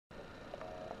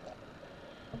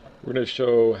We're going to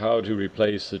show how to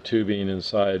replace the tubing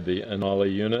inside the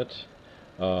Enaly unit.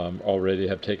 Already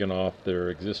have taken off their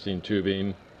existing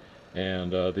tubing,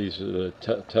 and these are the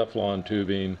Teflon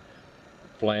tubing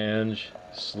flange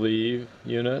sleeve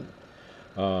unit.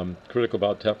 Critical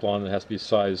about Teflon, it has to be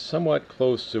sized somewhat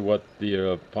close to what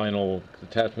the final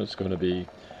attachment is going to be.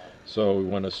 So we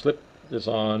want to slip this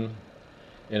on,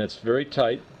 and it's very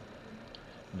tight,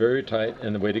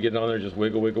 and the way to get it on there is just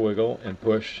wiggle, wiggle, wiggle, and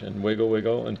push, and wiggle,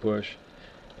 wiggle, and push,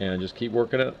 and just keep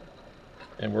working it,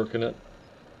 and working it,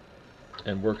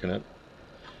 and working it.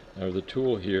 Now there's a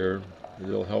tool here,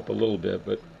 it'll help a little bit,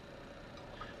 but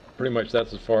pretty much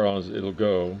that's as far on as it'll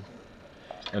go.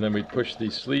 And then we push the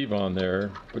sleeve on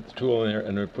there, put the tool in there,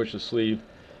 and then push the sleeve.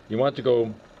 You want to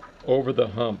go over the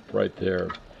hump right there.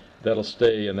 That'll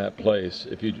stay in that place.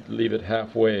 If you leave it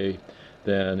halfway,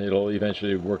 then it'll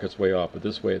eventually work its way off. But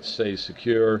this way it stays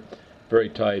secure, very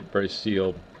tight, very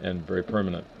sealed, and very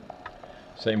permanent.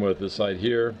 Same with this side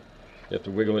here. You have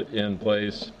to wiggle it in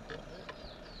place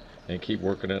and keep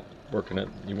working it, working it.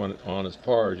 You want it on as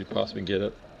far as you possibly get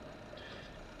it,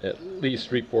 at least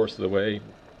 3/4 of the way.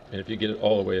 And if you get it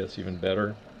all the way, that's even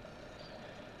better.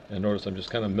 And notice I'm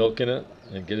just kind of milking it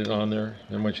and get it on there.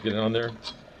 And once you get it on there,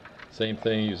 same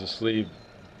thing, use a sleeve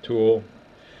tool.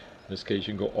 In this case,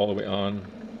 you can go all the way on.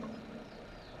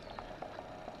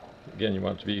 Again, you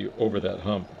want it to be over that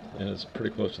hump, and it's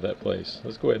pretty close to that place.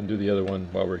 Let's go ahead and do the other one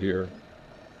while we're here.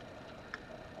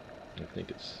 I think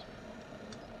it's...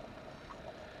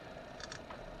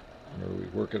 Remember, we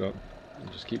work it up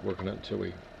and just keep working it until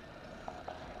we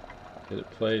get it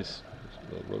placed.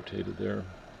 It's a little rotated there.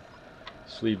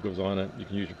 Sleeve goes on it. You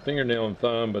can use your fingernail and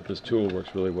thumb, but this tool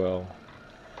works really well.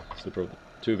 Slip over the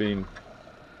tubing,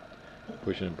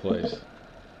 push it in place,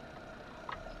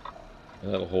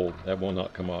 and that'll hold. That will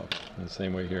not come off. In the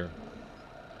same way here.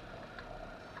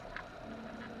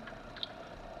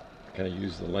 Kind of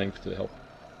use the length to help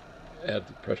add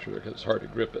the pressure because it's hard to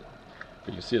grip it.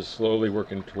 But you see it slowly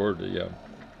working toward the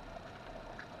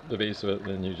base of it.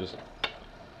 Then you just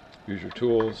use your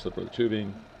tool, slip over the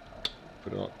tubing,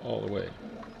 put it on all the way.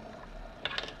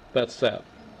 That's that.